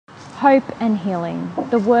Hope and healing.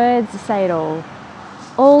 The words say it all.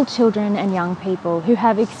 All children and young people who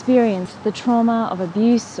have experienced the trauma of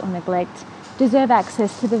abuse or neglect deserve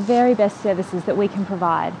access to the very best services that we can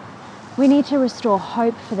provide. We need to restore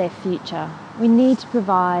hope for their future. We need to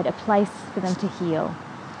provide a place for them to heal.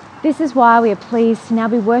 This is why we are pleased to now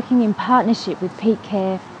be working in partnership with Peak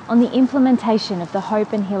Care on the implementation of the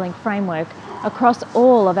Hope and Healing Framework across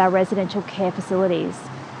all of our residential care facilities.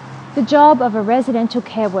 The job of a residential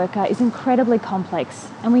care worker is incredibly complex,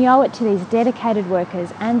 and we owe it to these dedicated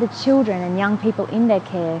workers and the children and young people in their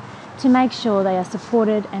care to make sure they are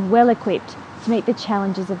supported and well equipped to meet the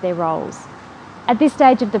challenges of their roles. At this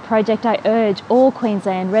stage of the project, I urge all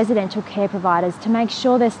Queensland residential care providers to make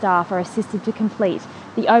sure their staff are assisted to complete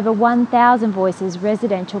the over 1,000 Voices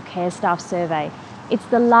Residential Care Staff Survey. It's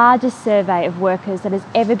the largest survey of workers that has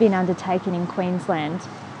ever been undertaken in Queensland.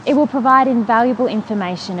 It will provide invaluable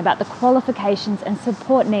information about the qualifications and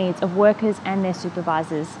support needs of workers and their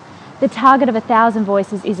supervisors. The target of 1,000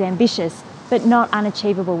 voices is ambitious, but not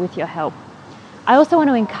unachievable with your help. I also want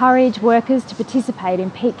to encourage workers to participate in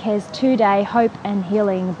Peak Care's 2-day Hope and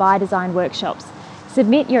Healing by Design workshops.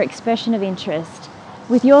 Submit your expression of interest.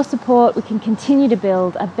 With your support, we can continue to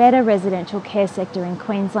build a better residential care sector in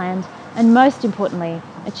Queensland and, most importantly,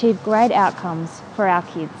 achieve great outcomes for our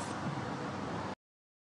kids.